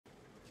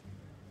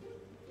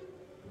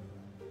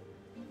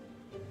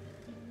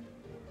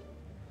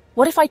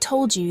What if I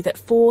told you that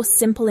 4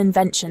 simple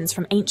inventions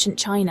from ancient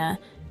China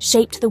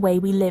shaped the way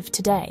we live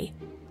today?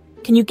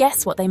 Can you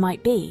guess what they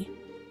might be?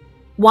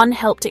 One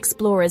helped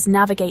explorers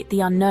navigate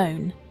the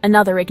unknown,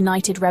 another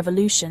ignited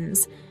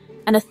revolutions,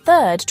 and a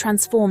third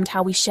transformed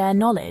how we share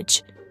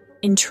knowledge.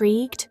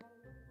 Intrigued?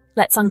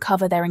 Let's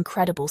uncover their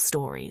incredible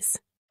stories.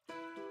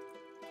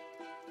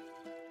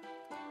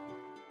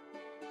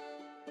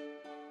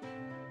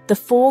 The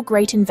 4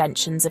 great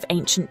inventions of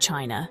ancient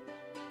China,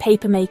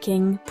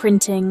 papermaking,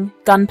 printing,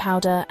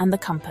 gunpowder, and the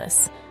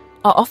compass,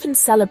 are often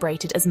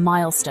celebrated as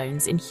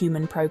milestones in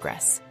human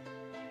progress.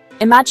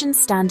 Imagine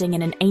standing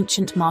in an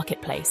ancient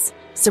marketplace,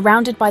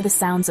 surrounded by the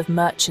sounds of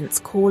merchants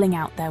calling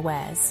out their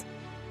wares.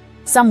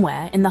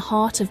 Somewhere in the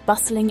heart of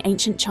bustling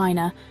ancient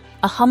China,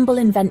 a humble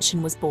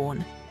invention was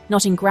born,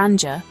 not in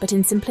grandeur, but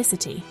in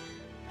simplicity.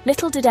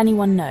 Little did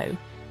anyone know,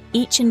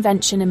 each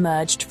invention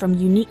emerged from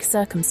unique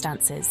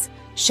circumstances,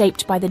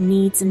 shaped by the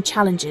needs and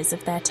challenges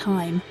of their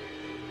time.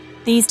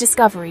 These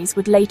discoveries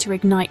would later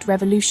ignite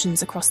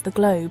revolutions across the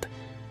globe.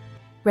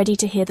 Ready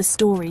to hear the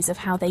stories of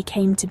how they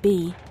came to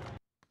be?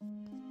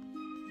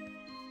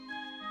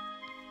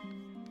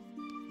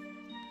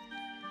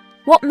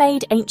 What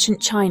made ancient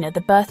China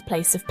the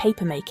birthplace of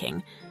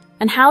papermaking,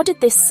 and how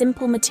did this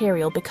simple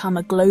material become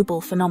a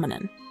global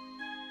phenomenon?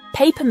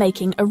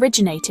 Papermaking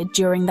originated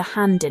during the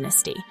Han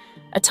Dynasty,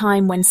 a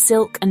time when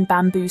silk and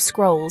bamboo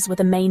scrolls were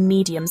the main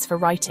mediums for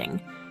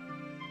writing.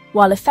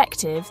 While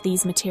effective,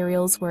 these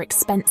materials were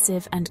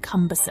expensive and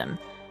cumbersome.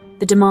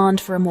 The demand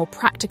for a more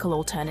practical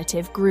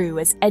alternative grew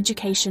as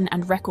education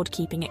and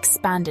record-keeping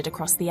expanded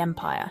across the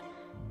empire.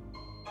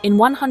 In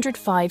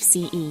 105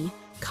 CE,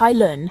 Kai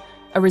Lun,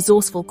 a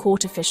resourceful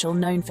court official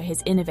known for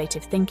his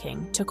innovative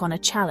thinking, took on a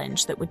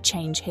challenge that would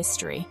change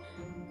history.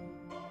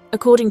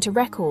 According to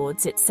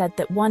records, it's said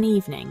that one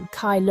evening,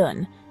 Kai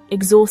Lun,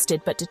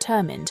 exhausted but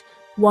determined,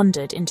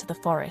 wandered into the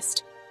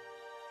forest.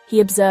 He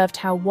observed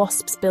how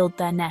wasps build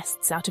their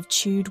nests out of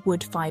chewed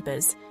wood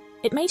fibers.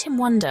 It made him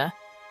wonder,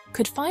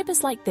 could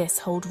fibers like this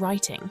hold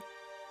writing?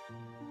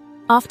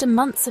 After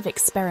months of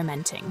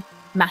experimenting,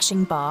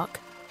 mashing bark,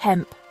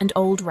 hemp, and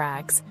old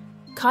rags,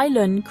 Kai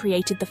Lun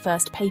created the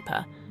first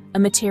paper, a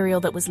material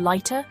that was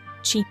lighter,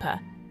 cheaper,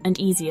 and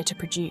easier to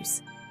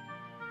produce.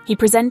 He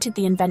presented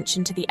the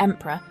invention to the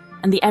emperor,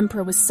 and the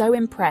emperor was so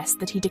impressed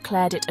that he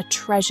declared it a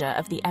treasure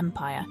of the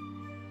empire.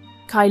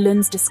 Kai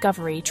Lun's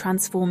discovery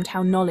transformed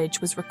how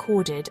knowledge was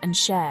recorded and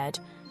shared,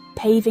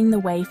 paving the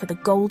way for the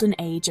golden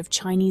age of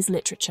Chinese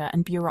literature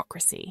and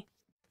bureaucracy.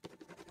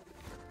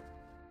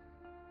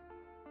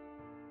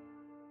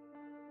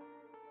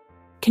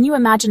 Can you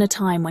imagine a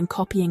time when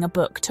copying a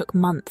book took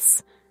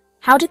months?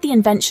 How did the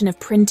invention of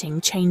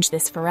printing change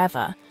this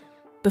forever?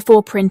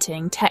 Before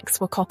printing, texts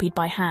were copied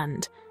by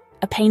hand,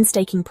 a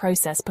painstaking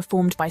process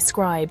performed by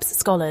scribes,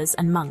 scholars,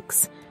 and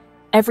monks.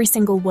 Every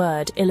single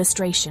word,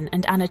 illustration,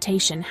 and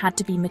annotation had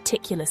to be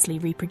meticulously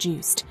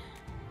reproduced.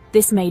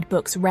 This made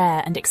books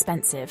rare and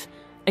expensive,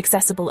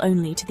 accessible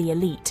only to the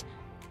elite.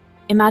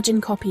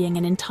 Imagine copying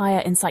an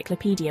entire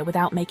encyclopedia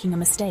without making a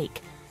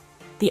mistake.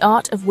 The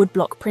art of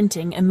woodblock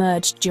printing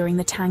emerged during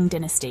the Tang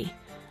Dynasty,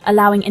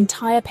 allowing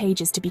entire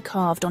pages to be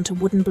carved onto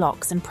wooden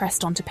blocks and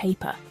pressed onto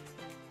paper.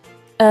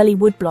 Early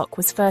woodblock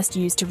was first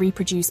used to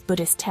reproduce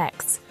Buddhist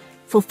texts,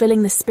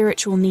 fulfilling the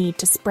spiritual need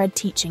to spread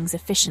teachings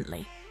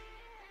efficiently.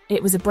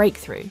 It was a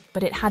breakthrough,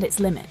 but it had its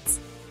limits.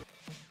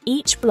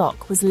 Each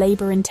block was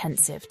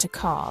labor-intensive to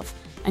carve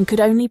and could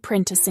only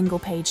print a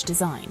single-page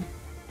design.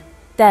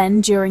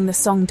 Then, during the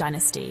Song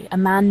Dynasty, a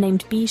man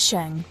named Bi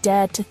Sheng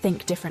dared to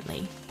think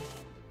differently.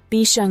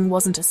 Bi Sheng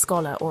wasn't a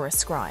scholar or a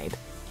scribe.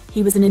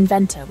 He was an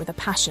inventor with a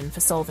passion for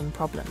solving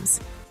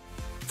problems.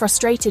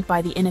 Frustrated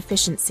by the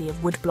inefficiency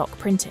of woodblock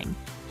printing,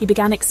 he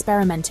began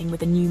experimenting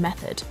with a new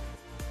method.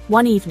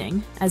 One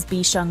evening, as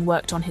Bi Sheng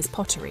worked on his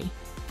pottery,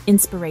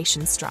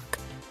 inspiration struck.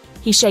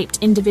 He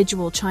shaped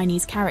individual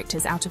Chinese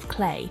characters out of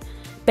clay,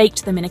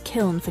 baked them in a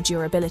kiln for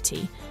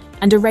durability,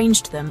 and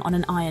arranged them on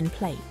an iron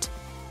plate.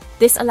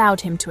 This allowed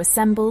him to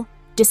assemble,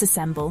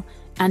 disassemble,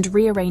 and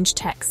rearrange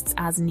texts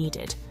as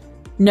needed.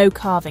 No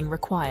carving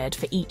required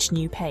for each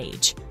new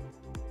page.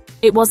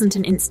 It wasn't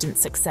an instant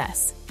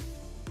success.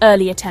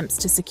 Early attempts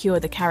to secure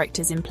the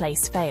characters in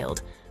place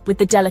failed, with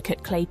the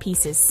delicate clay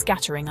pieces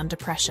scattering under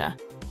pressure.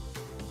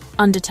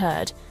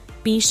 Undeterred,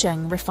 Bi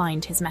Sheng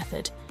refined his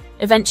method,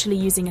 eventually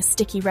using a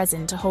sticky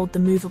resin to hold the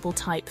movable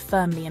type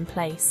firmly in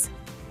place.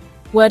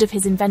 Word of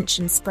his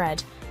invention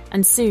spread,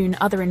 and soon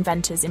other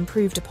inventors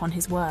improved upon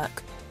his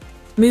work.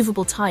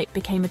 Movable type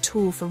became a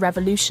tool for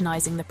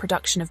revolutionizing the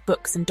production of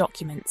books and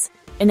documents,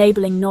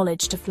 enabling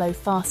knowledge to flow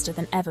faster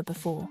than ever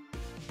before.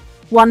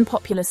 One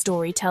popular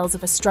story tells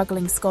of a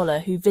struggling scholar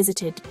who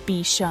visited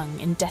Bi Sheng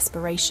in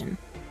desperation.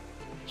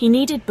 He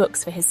needed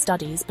books for his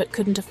studies but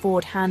couldn't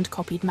afford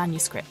hand-copied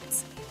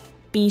manuscripts.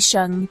 Bi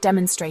Sheng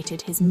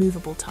demonstrated his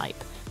movable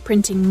type,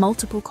 printing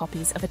multiple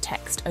copies of a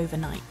text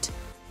overnight.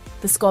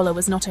 The scholar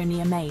was not only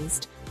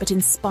amazed, but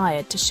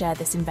inspired to share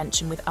this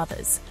invention with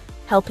others,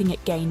 helping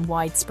it gain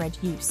widespread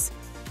use.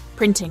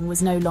 Printing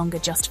was no longer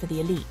just for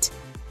the elite.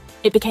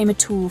 It became a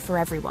tool for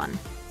everyone.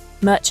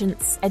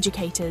 merchants,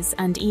 educators,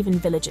 and even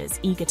villagers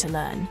eager to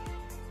learn.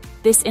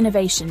 This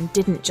innovation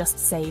didn't just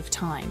save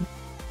time.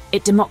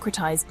 It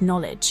democratized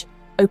knowledge,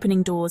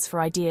 opening doors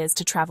for ideas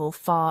to travel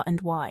far and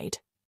wide.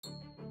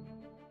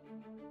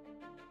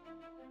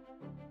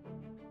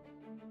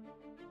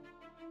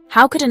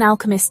 How could an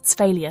alchemist's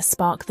failure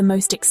spark the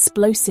most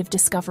explosive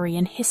discovery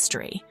in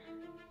history?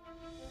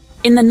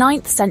 In the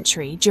 9th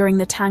century, during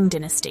the Tang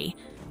dynasty,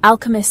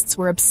 alchemists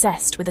were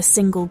obsessed with a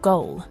single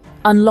goal: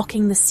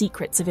 unlocking the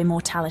secrets of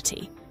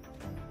immortality.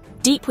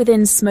 Deep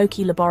within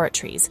smoky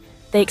laboratories,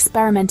 they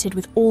experimented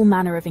with all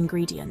manner of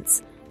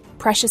ingredients,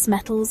 precious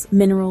metals,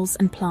 minerals,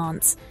 and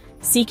plants,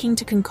 seeking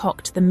to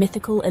concoct the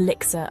mythical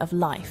elixir of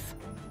life.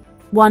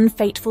 One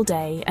fateful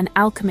day, an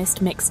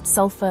alchemist mixed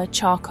sulfur,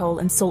 charcoal,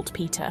 and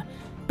saltpeter,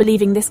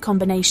 believing this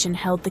combination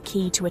held the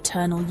key to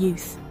eternal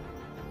youth.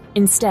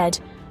 Instead,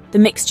 the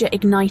mixture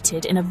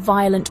ignited in a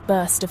violent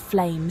burst of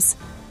flames,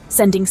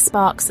 sending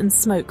sparks and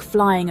smoke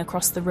flying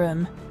across the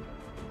room.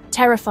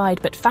 Terrified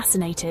but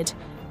fascinated,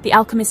 the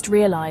alchemist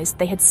realized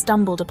they had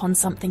stumbled upon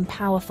something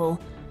powerful,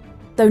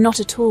 though not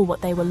at all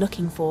what they were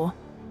looking for.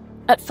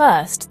 At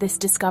first, this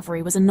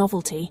discovery was a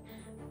novelty.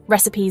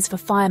 Recipes for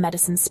fire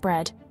medicine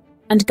spread,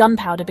 and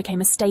gunpowder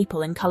became a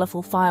staple in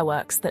colorful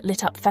fireworks that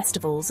lit up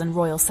festivals and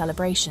royal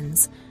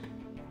celebrations.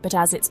 But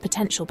as its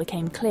potential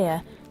became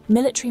clear,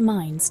 military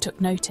minds took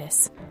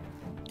notice.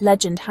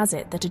 Legend has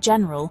it that a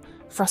general,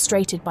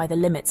 frustrated by the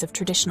limits of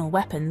traditional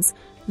weapons,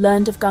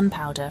 learned of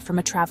gunpowder from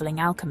a traveling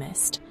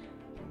alchemist.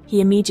 He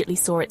immediately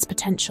saw its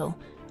potential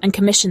and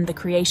commissioned the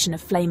creation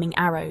of flaming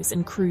arrows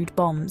and crude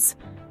bombs.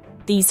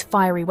 These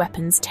fiery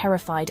weapons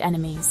terrified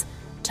enemies,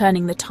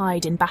 turning the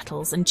tide in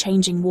battles and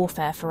changing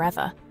warfare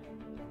forever.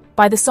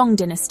 By the Song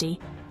dynasty,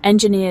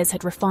 engineers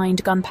had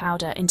refined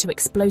gunpowder into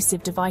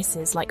explosive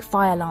devices like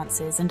fire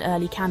lances and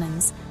early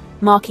cannons,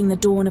 marking the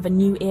dawn of a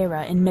new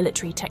era in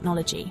military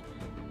technology.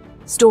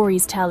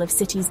 Stories tell of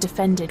cities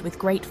defended with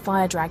great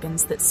fire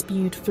dragons that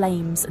spewed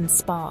flames and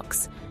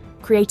sparks,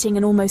 creating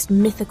an almost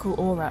mythical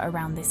aura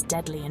around this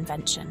deadly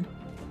invention.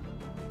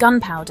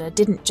 Gunpowder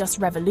didn't just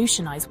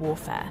revolutionize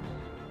warfare,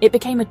 it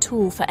became a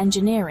tool for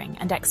engineering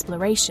and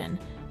exploration,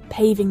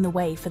 paving the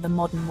way for the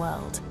modern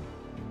world.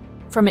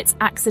 From its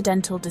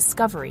accidental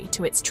discovery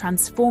to its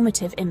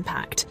transformative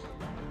impact,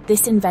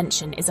 this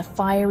invention is a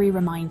fiery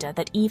reminder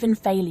that even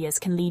failures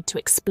can lead to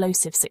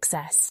explosive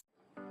success.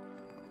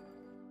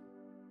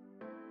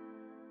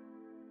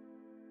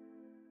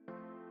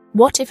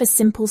 What if a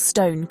simple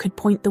stone could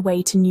point the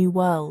way to new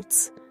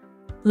worlds?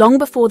 Long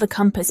before the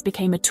compass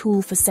became a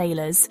tool for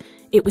sailors,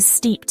 it was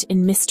steeped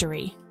in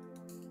mystery.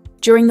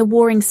 During the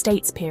Warring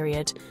States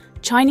period,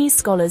 Chinese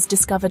scholars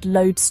discovered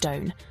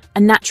lodestone, a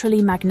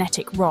naturally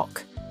magnetic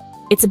rock.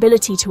 Its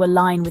ability to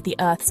align with the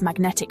Earth's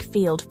magnetic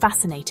field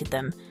fascinated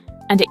them,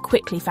 and it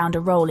quickly found a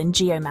role in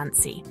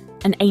geomancy,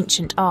 an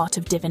ancient art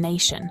of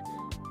divination.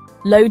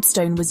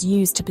 Lodestone was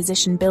used to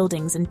position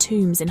buildings and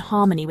tombs in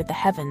harmony with the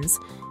heavens,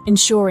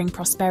 ensuring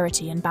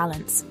prosperity and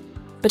balance.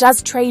 But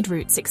as trade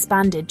routes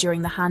expanded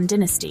during the Han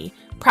Dynasty,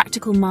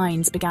 practical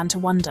minds began to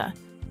wonder,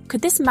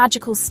 could this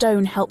magical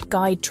stone help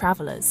guide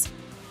travelers?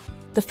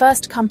 The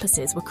first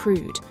compasses were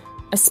crude,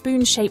 a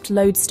spoon-shaped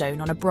lodestone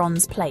on a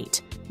bronze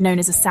plate, known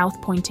as a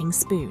south-pointing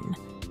spoon.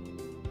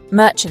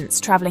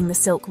 Merchants traveling the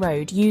Silk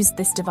Road used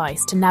this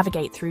device to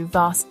navigate through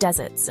vast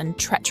deserts and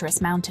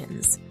treacherous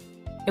mountains.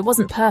 It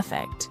wasn't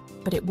perfect,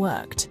 but it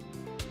worked.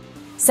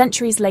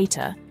 Centuries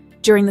later,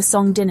 during the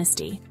Song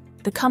dynasty,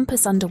 the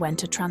compass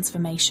underwent a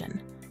transformation.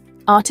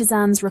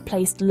 Artisans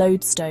replaced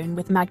lodestone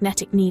with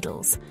magnetic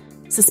needles,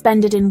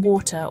 suspended in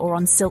water or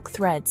on silk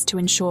threads to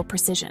ensure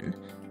precision.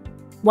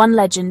 One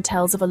legend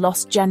tells of a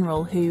lost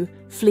general who,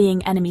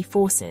 fleeing enemy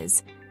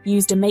forces,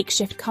 used a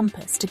makeshift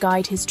compass to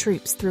guide his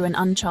troops through an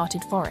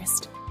uncharted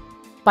forest.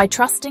 By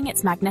trusting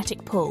its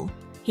magnetic pull,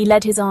 he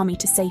led his army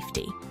to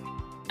safety,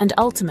 and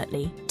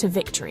ultimately to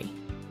victory.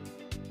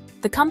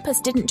 The compass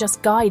didn't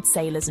just guide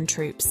sailors and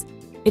troops,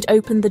 it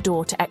opened the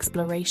door to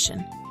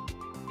exploration.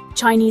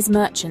 Chinese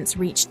merchants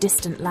reached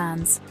distant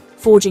lands,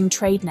 forging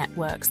trade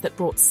networks that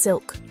brought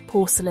silk,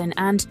 porcelain,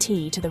 and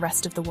tea to the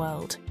rest of the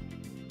world.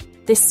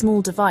 This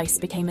small device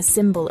became a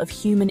symbol of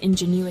human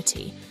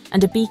ingenuity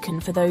and a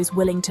beacon for those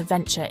willing to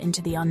venture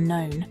into the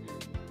unknown.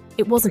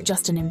 It wasn't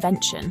just an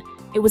invention,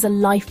 it was a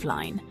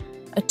lifeline,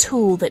 a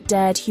tool that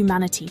dared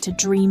humanity to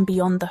dream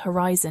beyond the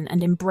horizon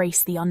and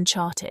embrace the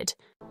uncharted.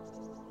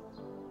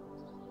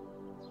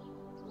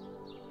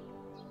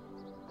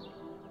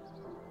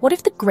 What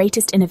if the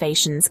greatest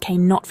innovations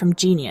came not from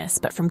genius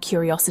but from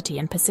curiosity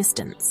and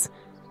persistence?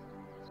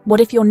 What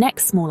if your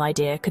next small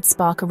idea could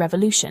spark a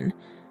revolution?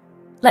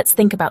 Let's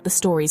think about the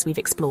stories we've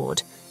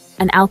explored.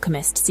 An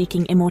alchemist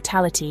seeking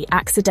immortality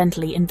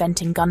accidentally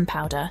inventing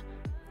gunpowder,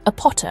 a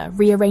potter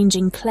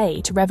rearranging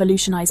clay to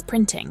revolutionize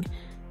printing,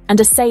 and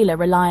a sailor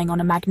relying on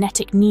a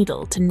magnetic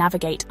needle to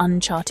navigate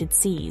uncharted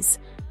seas.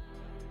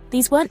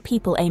 These weren't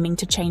people aiming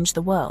to change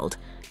the world.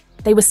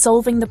 They were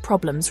solving the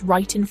problems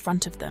right in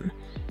front of them.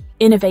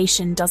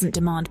 Innovation doesn't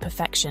demand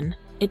perfection,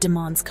 it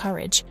demands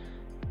courage.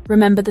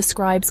 Remember the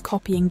scribes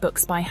copying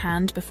books by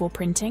hand before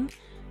printing?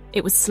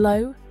 It was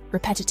slow,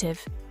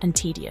 repetitive, and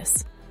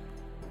tedious.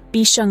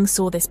 Bisheng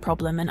saw this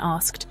problem and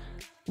asked,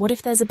 "What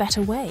if there's a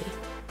better way?"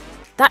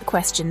 That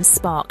question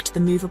sparked the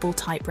movable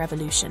type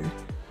revolution.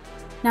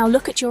 Now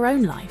look at your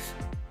own life.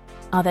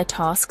 Are there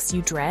tasks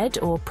you dread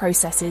or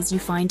processes you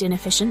find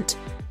inefficient?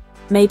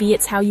 Maybe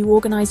it's how you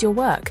organize your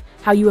work,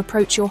 how you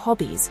approach your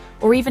hobbies,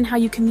 or even how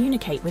you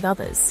communicate with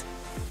others.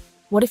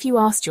 What if you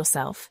asked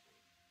yourself,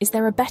 is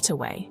there a better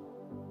way?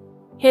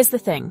 Here's the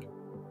thing.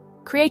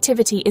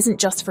 Creativity isn't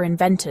just for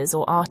inventors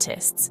or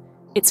artists.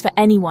 It's for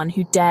anyone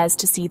who dares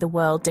to see the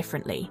world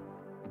differently.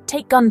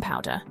 Take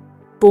Gunpowder,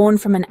 born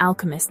from an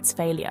alchemist's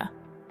failure.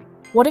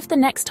 What if the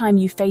next time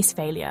you face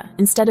failure,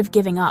 instead of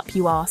giving up,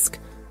 you ask,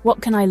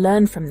 what can I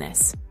learn from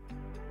this?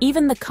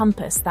 Even the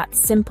compass, that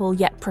simple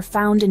yet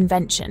profound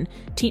invention,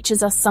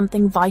 teaches us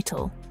something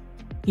vital.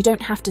 You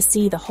don't have to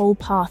see the whole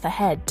path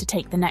ahead to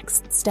take the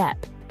next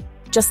step.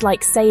 Just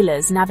like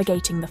sailors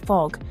navigating the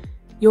fog,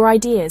 your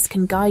ideas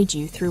can guide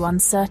you through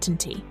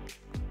uncertainty.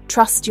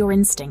 Trust your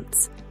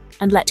instincts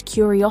and let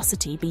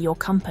curiosity be your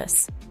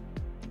compass.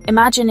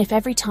 Imagine if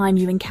every time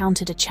you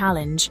encountered a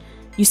challenge,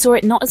 you saw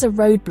it not as a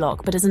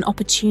roadblock but as an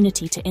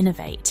opportunity to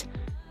innovate.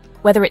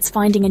 Whether it's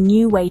finding a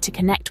new way to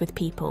connect with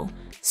people,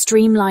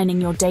 streamlining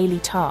your daily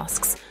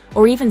tasks,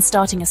 or even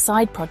starting a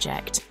side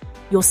project,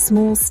 your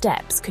small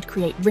steps could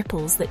create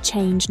ripples that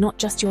change not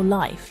just your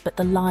life but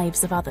the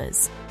lives of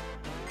others.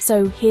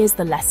 So here's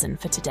the lesson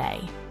for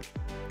today.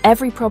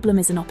 Every problem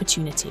is an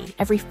opportunity,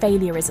 every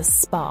failure is a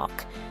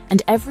spark,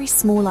 and every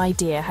small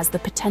idea has the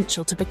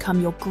potential to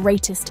become your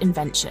greatest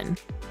invention.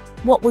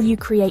 What will you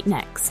create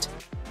next?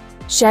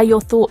 Share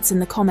your thoughts in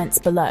the comments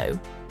below.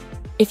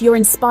 If you're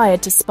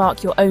inspired to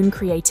spark your own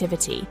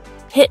creativity,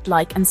 hit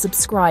like and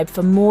subscribe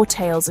for more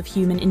tales of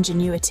human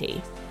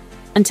ingenuity.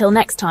 Until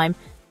next time,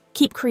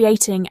 keep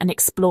creating and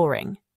exploring.